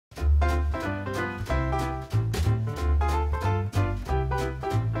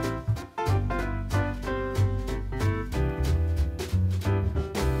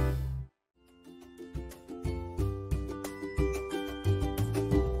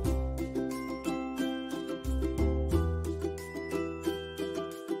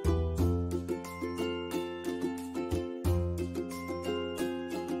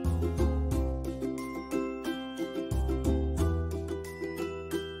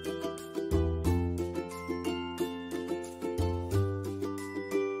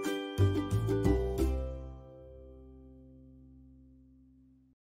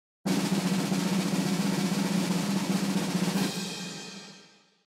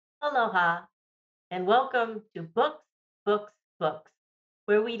Aloha, and welcome to Books, Books, Books,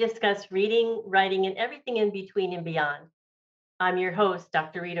 where we discuss reading, writing, and everything in between and beyond. I'm your host,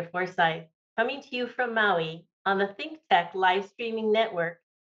 Dr. Rita Forsythe, coming to you from Maui on the ThinkTech live streaming network,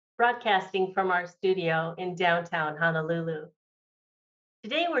 broadcasting from our studio in downtown Honolulu.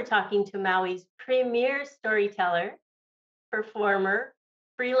 Today, we're talking to Maui's premier storyteller, performer,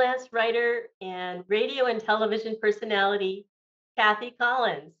 freelance writer, and radio and television personality, Kathy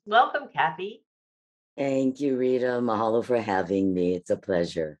Collins. Welcome, Kathy. Thank you, Rita. Mahalo for having me. It's a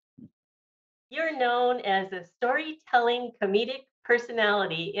pleasure. You're known as a storytelling comedic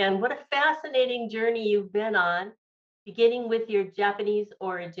personality, and what a fascinating journey you've been on, beginning with your Japanese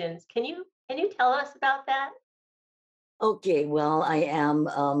origins. Can you tell us about that? Okay, well, I am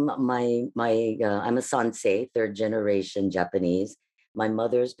I'm a sansei, third generation Japanese. My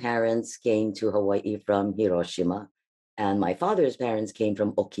mother's parents came to Hawaii from Hiroshima, and my father's parents came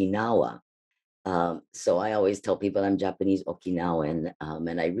from Okinawa. So I always tell people I'm Japanese Okinawan,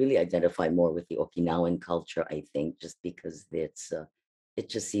 and I really identify more with the Okinawan culture. I think just because it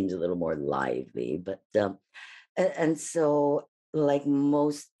just seems a little more lively. And so, like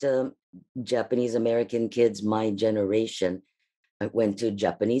most Japanese American kids, my generation, I went to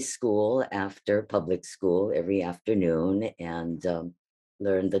Japanese school after public school every afternoon and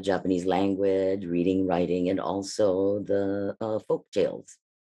learned the Japanese language, reading, writing, and also the folk tales.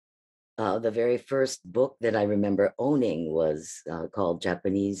 The very first book that I remember owning was called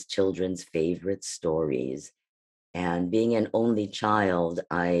Japanese Children's Favorite Stories. And being an only child,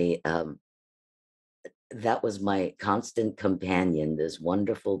 I that was my constant companion, this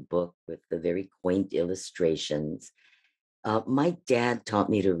wonderful book with the very quaint illustrations. My dad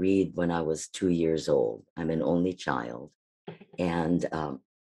taught me to read when I was 2 years old. I'm an only child. And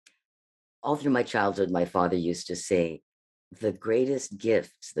all through my childhood, my father used to say, the greatest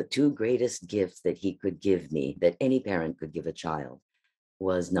gifts, the two greatest gifts that he could give me, that any parent could give a child,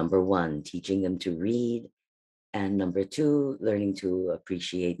 was number one, teaching them to read, and number two, learning to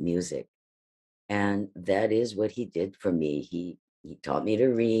appreciate music. And that is what he did for me. He taught me to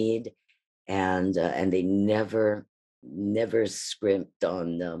read, and they never scrimped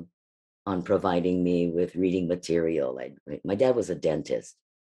on providing me with reading material. My dad was a dentist,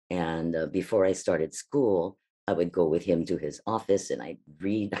 and before I started school, I would go with him to his office, and I'd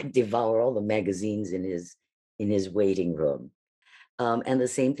read. I'd devour all the magazines in his waiting room. And the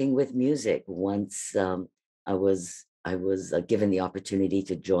same thing with music. Once I was given the opportunity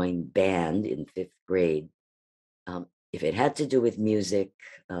to join band in fifth grade. If it had to do with music,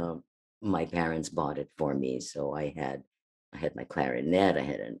 my parents bought it for me. So I had my clarinet, I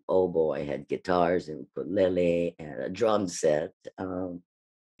had an oboe, I had guitars and ukulele and a drum set.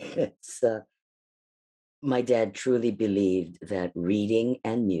 It's My dad truly believed that reading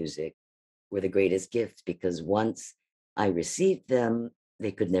and music were the greatest gifts because once I received them,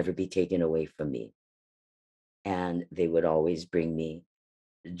 they could never be taken away from me, and they would always bring me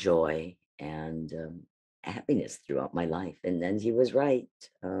joy and happiness throughout my life. And then he was right.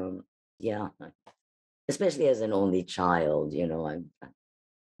 Yeah, especially as an only child,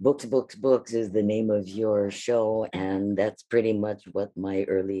 books, books, books is the name of your show, and that's pretty much what my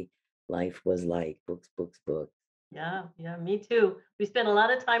early life was like. Books, books, books. Yeah, yeah, me too. We spent a lot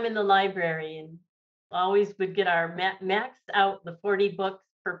of time in the library and always would get our max out the 40 books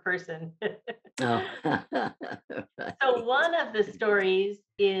per person. Oh, So right. one of the stories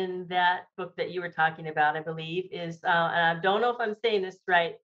in that book that you were talking about, I believe, is and I don't know if I'm saying this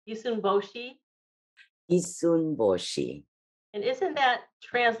right, Issunboshi. Issunboshi. And isn't that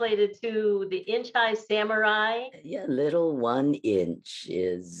translated to the inch-high samurai? Yeah, little 1 inch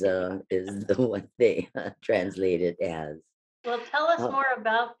is the what they translate it as. Well, tell us Uh, more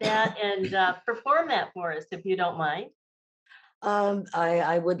about that and perform that for us if you don't mind.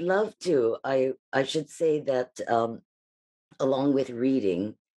 I would love to. I should say that along with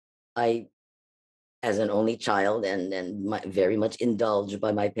reading, I, as an only child and very much indulged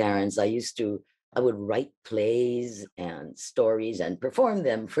by my parents, I would write plays and stories and perform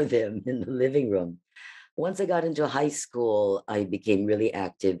them for them in the living room. Once I got into high school, I became really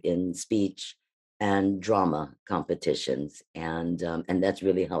active in speech and drama competitions, and that's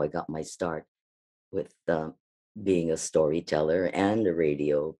really how I got my start with being a storyteller and a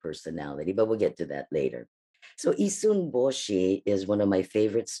radio personality. But we'll get to that later. So Isun Boshi is one of my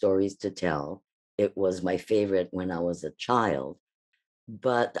favorite stories to tell. It was my favorite when I was a child,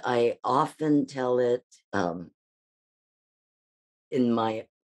 but I often tell it in my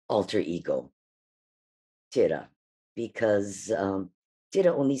alter ego, Tira, because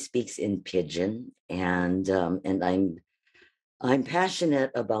Tira only speaks in pidgin, and I'm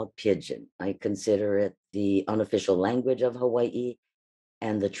passionate about Pidgin. I consider it the unofficial language of Hawaii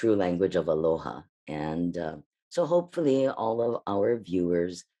and the true language of aloha. And so hopefully all of our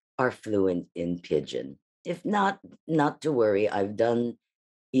viewers are fluent in Pidgin. If not, not to worry. I've done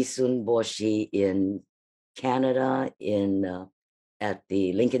Issunboshi in Canada at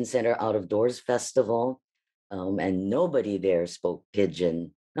the Lincoln Center Out of Doors Festival, and nobody there spoke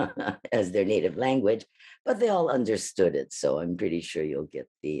Pidgin as their native language, but they all understood it. So I'm pretty sure you'll get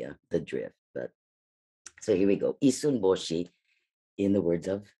the drift. But so here we go. Issunboshi, in the words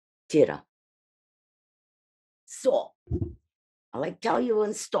of Tira. So I'll like tell you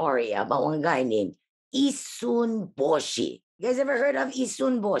one story about one guy named Issunboshi. You guys ever heard of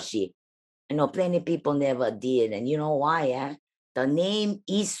Issunboshi? I know plenty of people never did. And you know why, eh? The name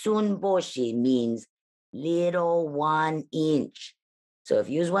Issunboshi means little 1 inch. So if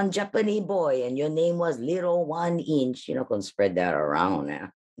you was one Japanese boy and your name was little 1 inch, you're not going to spread that around. Eh?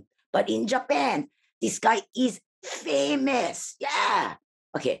 But in Japan, this guy is famous. Yeah.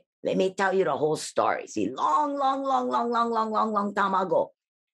 Okay, let me tell you the whole story. See, long time ago,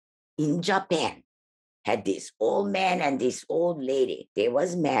 in Japan, had this old man and this old lady. They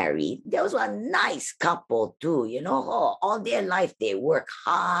was married. There was a nice couple too, you know. Oh, all their life they work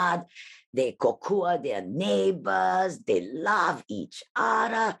hard. They kokua their neighbors. They love each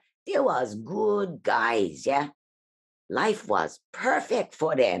other. They was good guys, yeah. Life was perfect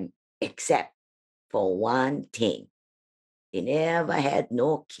for them, except for one thing. They never had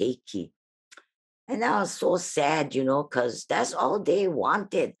no keiki. And I was so sad, you know, because that's all they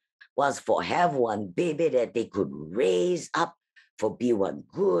wanted was for have one baby that they could raise up for be one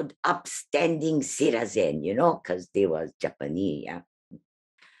good, upstanding citizen, you know, because they was Japanese, yeah.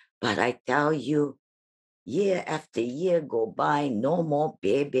 But I tell you, year after year go by, no more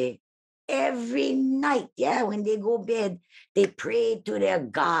baby. Every night, yeah, when they go bed, they pray to their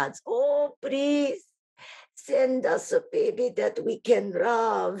gods. Oh, please send us a baby that we can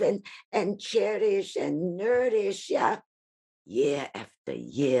love and cherish and nourish. Yeah. Year after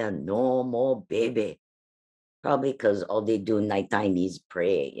year, no more baby. Probably because all they do nighttime is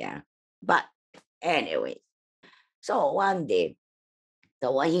pray. Yeah. But, anyways, so one day,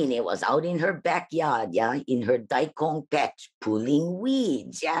 the wahine was out in her backyard, yeah, in her daikon patch, pulling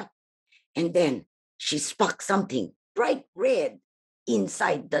weeds, yeah. And then she sparked something bright red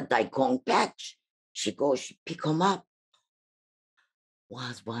inside the daikon patch. She goes, she pick him up.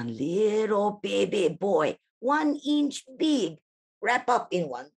 Was one little baby boy, 1 inch big, wrapped up in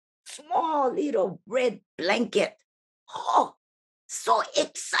one small little red blanket. Oh, so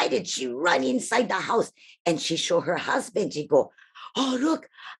excited. She ran inside the house and she showed her husband. She go, oh, look,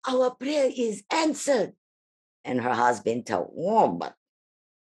 our prayer is answered. And her husband tell, oh, but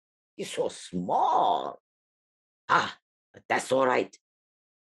you're so small. Ah, but that's all right.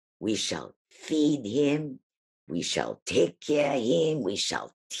 We shall feed him. We shall take care of him. We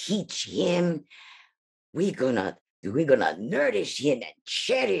shall teach him. We're gonna nourish him and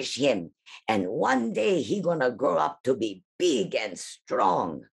cherish him. And one day he gonna grow up to be big and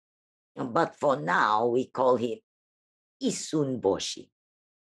strong. But for now, we call him Issunboshi.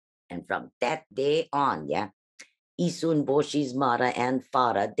 And from that day on, yeah, Issunboshi's mother and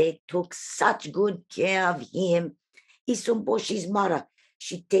father, they took such good care of him. Issunboshi's mother,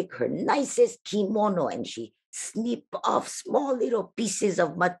 she take her nicest kimono and she snip off small little pieces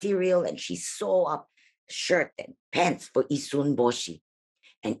of material and she sew up shirt and pants for Issunboshi.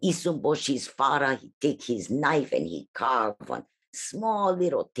 And Issunboshi's father, he take his knife and he carve one small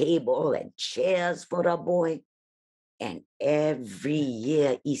little table and chairs for the boy. And every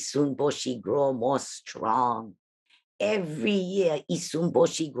year, Issunboshi grow more strong. Every year,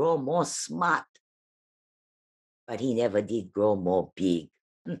 Issunboshi grow more smart. But he never did grow more big.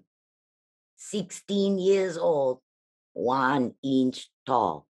 16 years old, 1 inch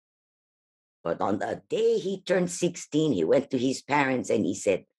tall. But on the day he turned 16, he went to his parents and he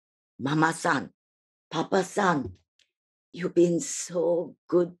said, Mama-san, Papa-san, you've been so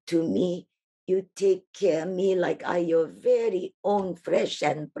good to me. You take care of me like I your very own flesh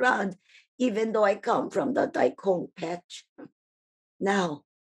and blood, even though I come from the daikon patch. Now,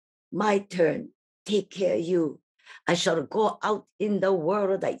 my turn. Take care of you. I shall go out in the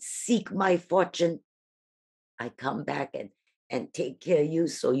world. I seek my fortune. I come back and take care of you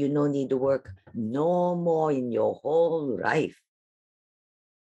so you no need to work no more in your whole life.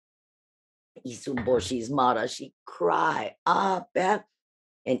 Issunboshi's mother, she cried up,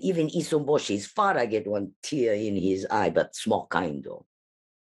 and even Issunboshi's father get one tear in his eye, but small kind though.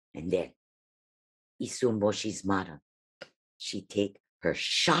 And then Issunboshi's mother, she take her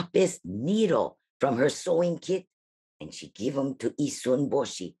sharpest needle from her sewing kit and she give him to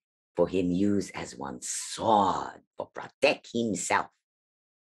Issunboshi for him use as one sword for protect himself.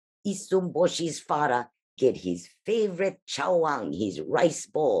 Issunboshi's father get his favorite chawang, his rice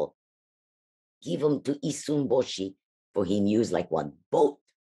ball, give him to Issunboshi for him use like one boat.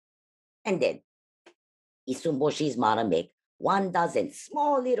 And then Issunboshi's mother make 1 dozen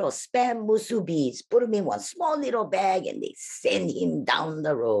small little spam musubis, put him in one small little bag, and they send him down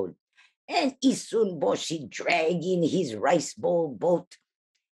the road. And Issunboshi drag in his rice bowl boat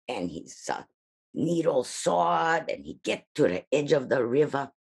and his needle sword, and he get to the edge of the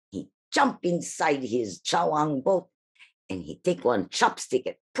river. He jump inside his chawang boat, and he take one chopstick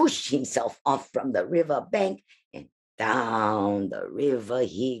and push himself off from the river bank, and down the river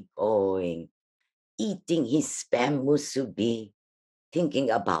he going, eating his spam musubi,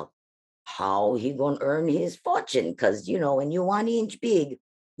 thinking about how he gonna earn his fortune. Because, when you 1 inch big,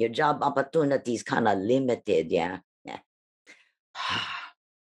 your job opportunities kind of limited, yeah.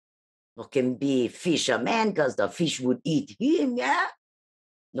 No can be fisherman because the fish would eat him, yeah.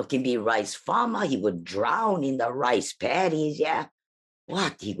 No can be rice farmer, he would drown in the rice paddies, yeah.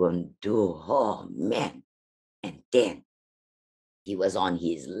 What he gonna do? Oh, man. And then he was on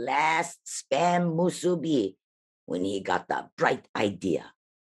his last spam musubi when he got the bright idea.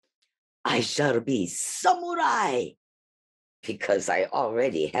 I shall be samurai because I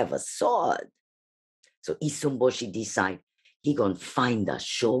already have a sword. So Issunboshi decide he gonna find the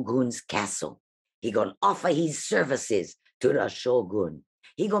shogun's castle. He gonna offer his services to the shogun.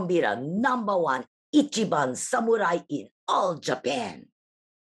 He gonna be the #1 Ichiban samurai in all Japan.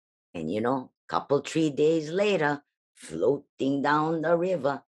 And couple 3 days later, floating down the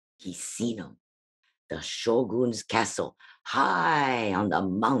river, he seen him. The shogun's castle, high on the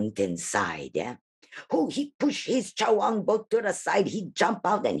mountainside, yeah. He push his chawang boat to the side, he jump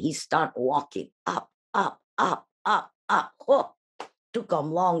out and he start walking up, up, up, up, up. Oh, took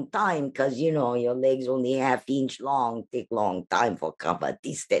him long time because, your legs only 1/2 inch long, take long time for cover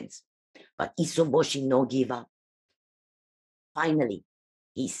distance. But Issunboshi no give up. Finally,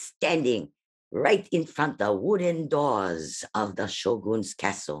 he's standing right in front the wooden doors of the shogun's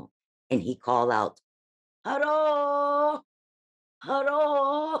castle, and he call out, "Hello,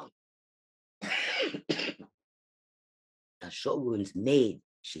 hello." The shogun's maid,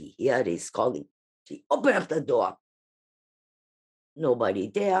 she hear this calling. She open up the door. Nobody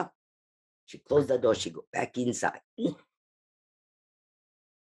there. She closed the door. She go back inside.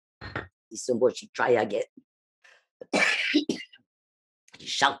 Issunboshi try again. He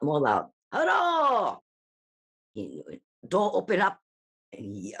shout more loud, "Hello!" Door open up,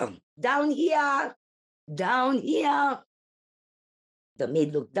 and he "Down here, down here." The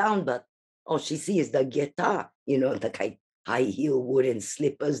maid looked down, but all she sees is the guitar, the high heel wooden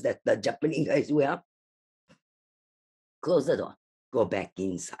slippers that the Japanese guys wear. Close the door, go back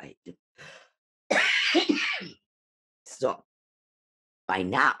inside. So by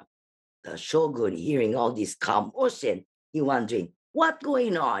now, the shogun hearing all this commotion, he wondering what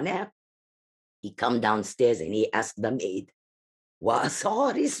going on, eh? He come downstairs and he asked the maid, "What's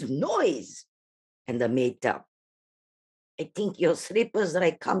all this noise?" And the maid tell, "I think your slippers that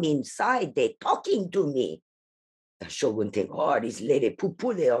I come inside, they talking to me." The shogun think, "Oh, this lady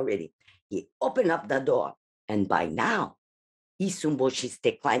poo-poo there already." He open up the door, and by now, Issunboshi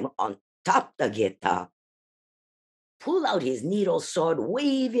they climb on top the guitar, pull out his needle sword,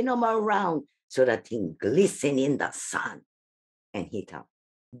 waving him around so that thing glisten in the sun. And he tell,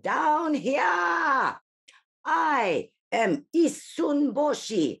 "Down here, I am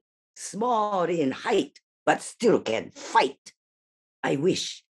Issunboshi, small in height, but still can fight. I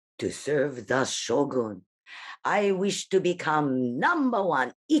wish to serve the shogun. I wish to become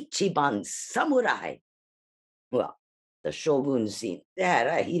 #1 Ichiban samurai." Well, the shogun seen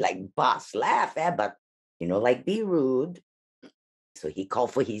that, he like boss laugh, but like be rude. So he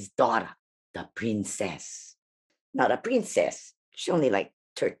called for his daughter, the princess. Now the princess, she only like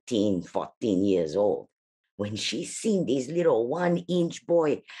 13, 14 years old. When she seen this little 1 inch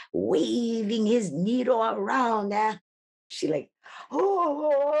boy waving his needle around, she like,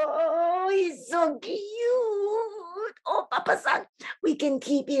 "Oh, he's so cute. Oh, Papa-san, we can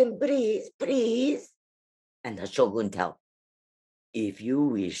keep him, please, please." And the shogun tell, "If you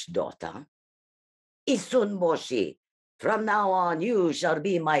wish, daughter, Issunboshi, from now on you shall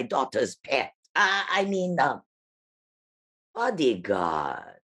be my daughter's pet. I mean,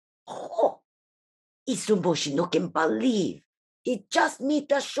 bodyguard." Oh, Issunboshi no can believe. He just meet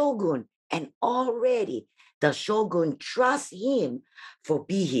the shogun, and already the shogun trusts him for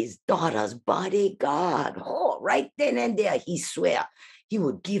be his daughter's bodyguard. Oh, right then and there, he swear he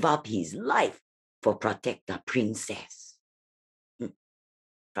would give up his life for protect the princess.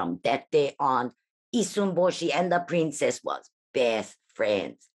 From that day on, Issunboshi and the princess was best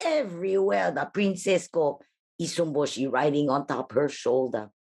friends. Everywhere the princess go, Issunboshi riding on top her shoulder.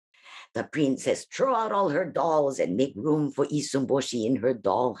 The princess throw out all her dolls and make room for Issunboshi in her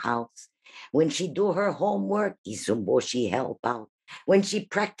doll house. When she do her homework, Issunboshi help out. When she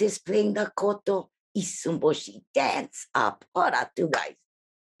practice playing the koto, Issunboshi dance up. What are two guys?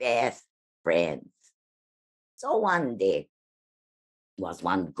 Best friends. So one day, was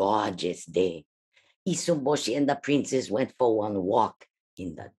one gorgeous day. Issunboshi and the princess went for one walk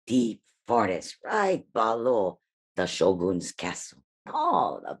in the deep forest right below the shogun's castle.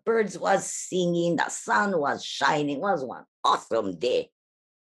 Oh, the birds was singing, the sun was shining. It was one awesome day.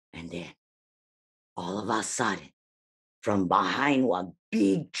 And then, all of a sudden, from behind one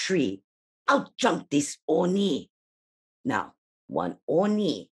big tree, out jumped this oni. Now, one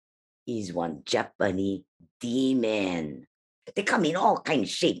oni is one Japanese demon. They come in all kinds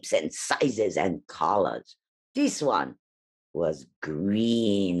of shapes and sizes and colors. This one was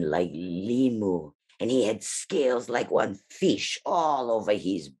green like limu, and he had scales like one fish all over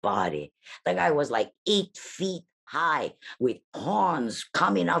his body. The guy was like 8 feet high with horns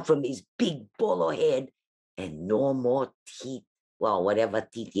coming out from his big bolo head and no more teeth. Well, whatever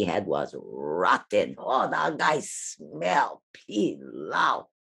teeth he had was rotten. Oh, the guy smelled pilau.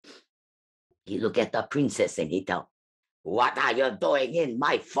 He looked at the princess and he tell, "What are you doing in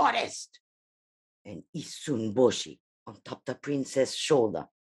my forest?" And Issunboshi, on top the princess' shoulder,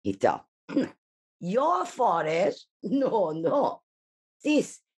 he tell, "Your forest? No, no.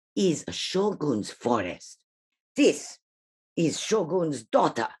 This is a shogun's forest. This is shogun's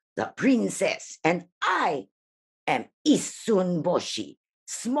daughter, the princess, and I am Issunboshi,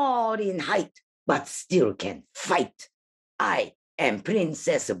 small in height, but still can fight. I am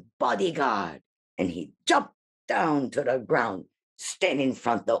princess bodyguard." And he jumped down to the ground, stand in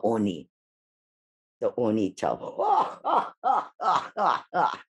front the Oni. The Oni tell,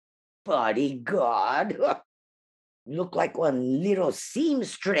 "Bodyguard, look like one little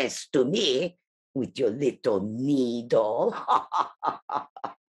seamstress to me with your little needle.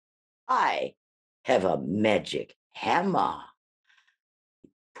 I have a magic hammer."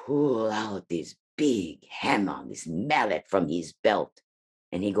 Pull out this big hammer, this mallet from his belt,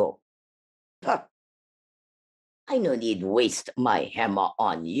 and he go, "Puh, I no need waste my hammer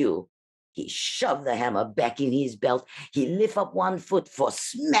on you." He shoved the hammer back in his belt. He lift up one foot for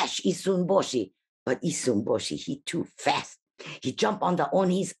smash Issunboshi. But Issunboshi, he too fast. He jump on the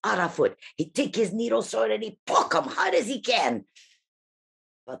Oni's other foot. He take his needle sword and he poke him hard as he can.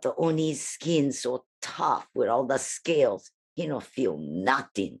 But the Oni's skin so tough with all the scales, he no feel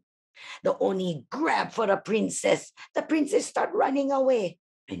nothing. The Oni grab for the princess. The princess start running away.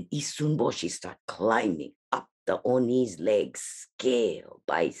 And Issunboshi start climbing up the Oni's legs, scale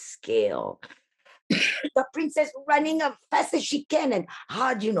by scale. The princess running as fast as she can and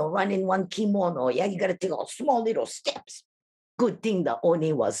hard, running one kimono. Yeah, you got to take all small little steps. Good thing the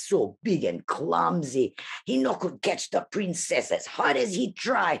Oni was so big and clumsy. He no could catch the princess as hard as he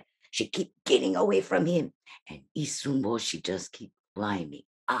tried. She keep getting away from him. And Issunboshi just keep climbing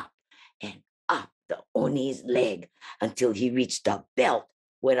up and up the Oni's leg until he reached the belt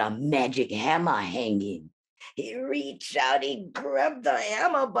with a magic hammer hanging. He reached out, he grabbed the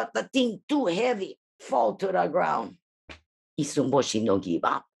hammer, but the thing too heavy, fall to the ground. Issunboshi no give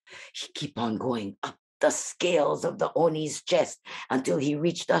up. He keep on going up the scales of the Oni's chest until he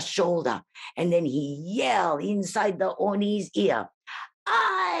reached the shoulder. And then he yelled inside the Oni's ear,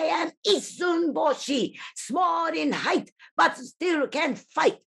 "I am Issunboshi, small in height, but still can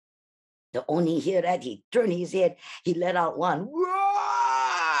fight." The Oni hear that, he turned his head, he let out one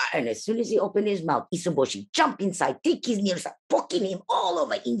roar, and as soon as he opened his mouth, Issunboshi jump inside, take his nails, poking him all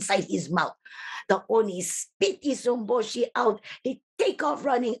over inside his mouth. The Oni spit Issunboshi out. He take off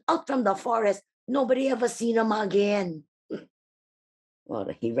running out from the forest. Nobody ever seen him again. Well,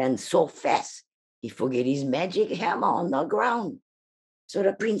 he ran so fast, he forget his magic hammer on the ground. So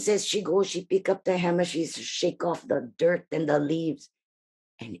the princess, she pick up the hammer, she shake off the dirt and the leaves.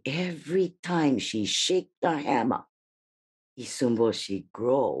 And every time she shake the hammer, Issunboshi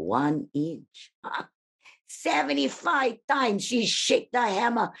grow 1 inch. 75 times she shake the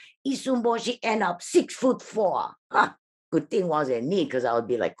hammer, Issunboshi end up 6'4". Good thing wasn't me, because I would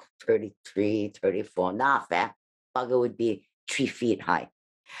be like 33, 34. Nah, fat bugger would be 3 feet high.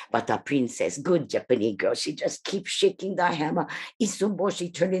 But the princess, good Japanese girl, she just keeps shaking the hammer.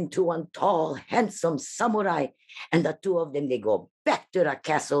 Issunboshi turned into one tall, handsome samurai. And the two of them, they go back to the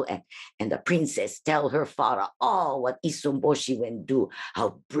castle, and the princess tell her father all what Issunboshi went do,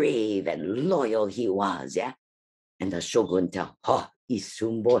 how brave and loyal he was, yeah? And the shogun tell, oh,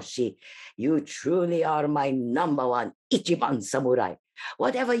 Issunboshi, you truly are my number one Ichiban samurai.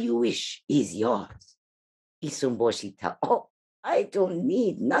 Whatever you wish is yours. Issunboshi tell, oh, I don't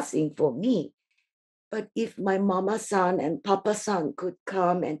need nothing for me. But if my mama-san and papa-san could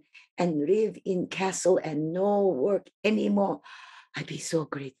come and live in castle and no work anymore, I'd be so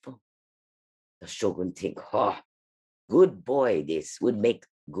grateful. The shogun think, oh, good boy, this would make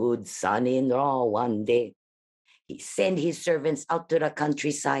good son-in-law one day. He send his servants out to the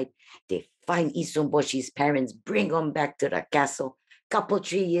countryside. They find Issunboshi's parents, bring them back to the castle. Couple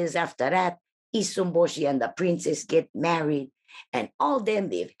 3 years after that, Issunboshi and the princess get married, and all them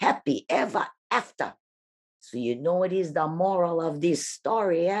live happy ever after. So you know what is the moral of this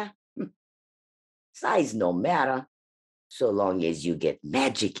story, eh? Size no matter, so long as you get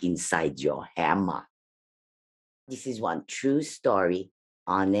magic inside your hammer. This is one true story,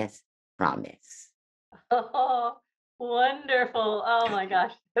 honest promise. Oh, wonderful. Oh my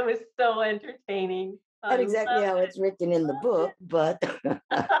gosh, it was so entertaining. Not I exactly how loved it. it's written in the Loved book, it. but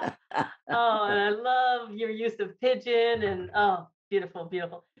Oh, and I love your use of pigeon and oh, beautiful,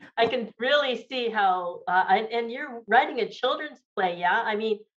 beautiful. I can really see how and you're writing a children's play, yeah? I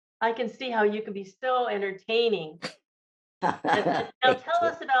mean, I can see how you can be so entertaining. And now thank tell you.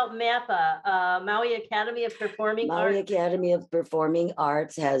 us about MAPA, Maui Academy of Performing Maui Arts. Academy of Performing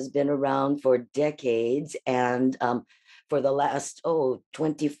Arts has been around for decades, and for the last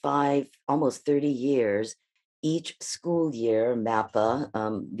 25, almost 30 years, each school year, MAPA,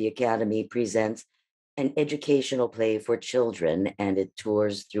 the Academy, presents an educational play for children, and it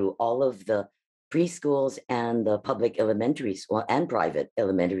tours through all of the preschools and the public elementary school and private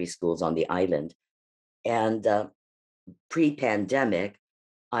elementary schools on the island. And pre-pandemic,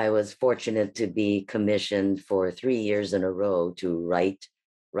 I was fortunate to be commissioned for 3 years in a row to write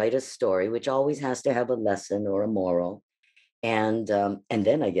a story, which always has to have a lesson or a moral, and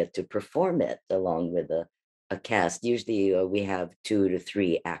then I get to perform it along with a cast. Usually, we have 2 to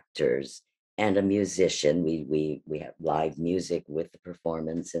 3 actors and a musician. We have live music with the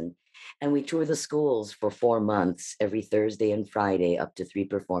performance, and we tour the schools for 4 months, every Thursday and Friday, up to 3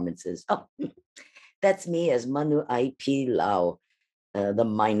 performances. Oh, that's me as Manu IP Lau, the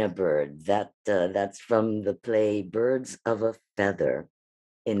minor bird. That's from the play Birds of a Feather,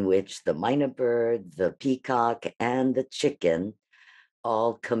 in which the minor bird, the peacock, and the chicken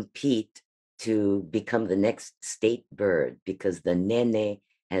all compete to become the next state bird because the nene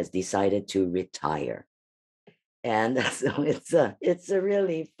has decided to retire. And so it's a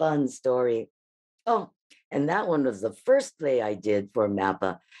really fun story. Oh, and that one was the first play I did for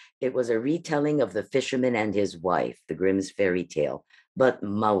MAPA. It was a retelling of The Fisherman and His Wife, the Grimm's fairy tale, but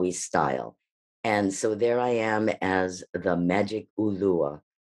Maui style. And so there I am as the magic ulua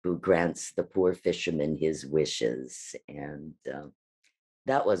who grants the poor fisherman his wishes. And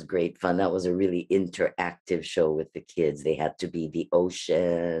that was great fun. That was a really interactive show with the kids. They had to be the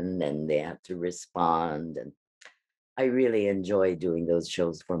ocean and they had to respond. And I really enjoy doing those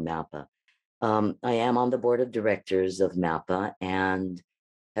shows for MAPA. I am on the board of directors of MAPA and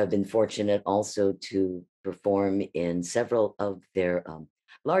have been fortunate also to perform in several of their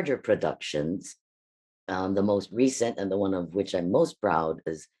larger productions. The most recent and the one of which I'm most proud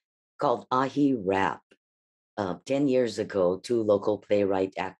is called Ahi Rap. 10 years ago, two local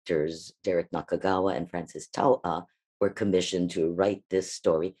playwright actors, Derek Nakagawa and Francis Taua, were commissioned to write this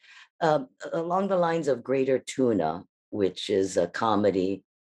story along the lines of Greater Tuna, which is a comedy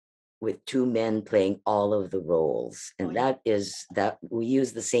with two men playing all of the roles. Oh, And yeah. that we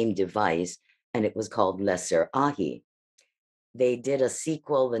use the same device, and it was called Lesser Ahi. They did a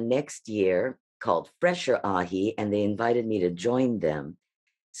sequel the next year called Fresher Ahi, and they invited me to join them.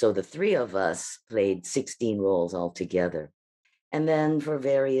 So the three of us played 16 roles altogether. And then for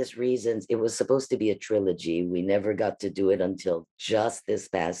various reasons, it was supposed to be a trilogy. We never got to do it until just this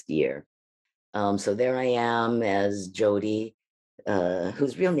past year. So there I am as Jody,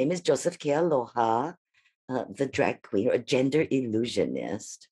 whose real name is Joseph K. Aloha, the drag queen or gender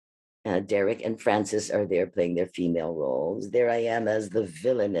illusionist. Derek and Francis are there playing their female roles. There I am as the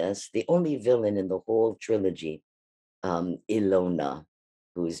villainess, the only villain in the whole trilogy, Ilona,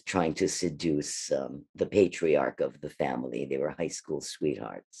 who is trying to seduce the patriarch of the family. They were high school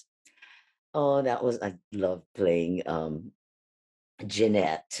sweethearts. Oh, I loved playing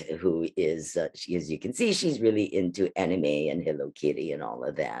Jeanette, who is, as you can see, she's really into anime and Hello Kitty and all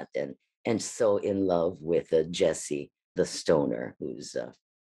of that, and so in love with Jesse, the stoner, who's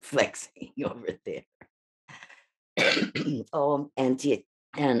flexing over there. Oh, Auntie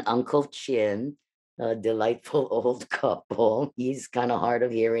and Uncle Chin, a delightful old couple. He's kind of hard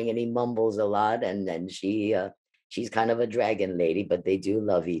of hearing and he mumbles a lot, and then she's kind of a dragon lady, but they do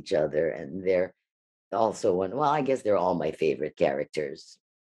love each other, and they're also one. Well, I guess they're all my favorite characters,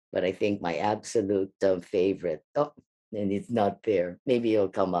 but I think my absolute favorite. Oh, and it's not there. Maybe it'll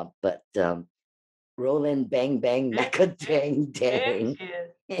come up, but Roland Bang Bang There, Macka there, Dang there Dang. she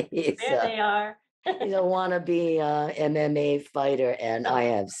is. He's There they are. he's a wannabe MMA fighter, and I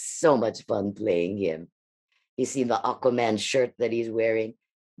have so much fun playing him. You see the Aquaman shirt that he's wearing?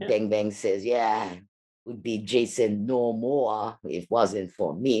 Yeah. Bang Bang says, "Yeah, would be Jason no more. If it wasn't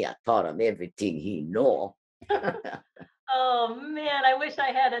for me, I taught him everything he know." Oh man, I wish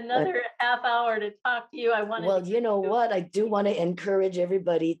I had But another half hour to talk to you. I wanted to well, you get know you. what? I do want to encourage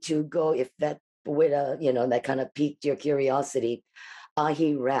everybody to go if that would that kind of piqued your curiosity.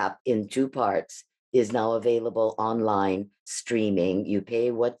 Ahi Rap in 2 parts is now available online streaming. You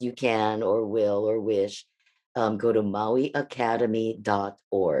pay what you can or will or wish. Go to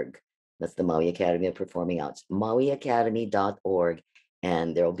mauiacademy.org. That's the Maui Academy of Performing Arts. mauiacademy.org,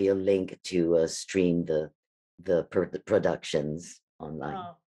 and there'll be a link to stream the productions online.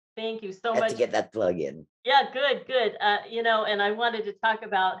 Oh, thank you so Had to much. get that plug in. Yeah, good, good. And I wanted to talk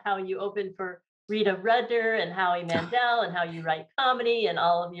about how you opened for Rita Rudder and Howie Mandel and how you write comedy and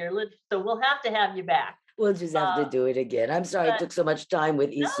all of your literature. So we'll have to have you back. We'll just have to Uh, do it again. I'm sorry it but took so much time with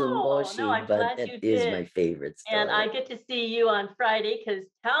no, Issunboshi, I'm but glad it you is my did. favorite And I story. get to see you on Friday because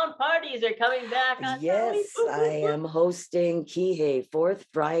town parties are coming back on Maui. Yes, Whoop, I whoop, whoop. am hosting Kihei fourth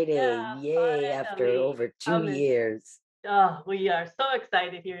Friday. Yeah, Yay, after finally. over 2 Coming. years. Oh, we are so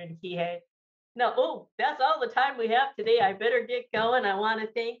excited here in Kihei. No, oh, that's all the time we have today. I better get going. I want to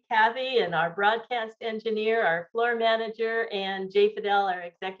thank Kathy and our broadcast engineer, our floor manager, and Jay Fidel, our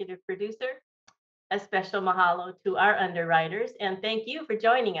executive producer. A special mahalo to our underwriters, and thank you for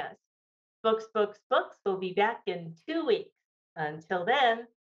joining us. Books, Books, Books will be back in 2 weeks. Until then,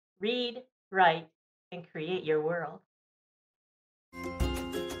 read, write, and create your world.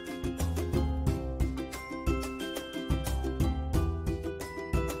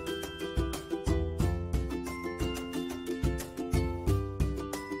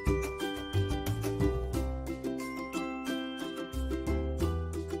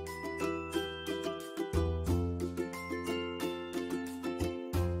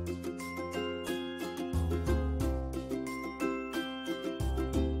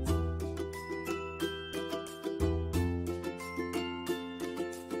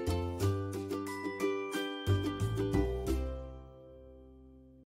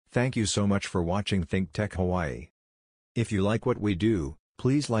 Thank you so much for watching ThinkTech Hawaii. If you like what we do,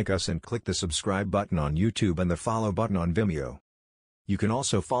 please like us and click the subscribe button on YouTube and the follow button on Vimeo. You can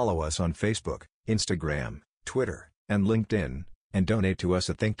also follow us on Facebook, Instagram, Twitter, and LinkedIn, and donate to us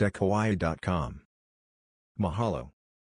at thinktechhawaii.com. Mahalo.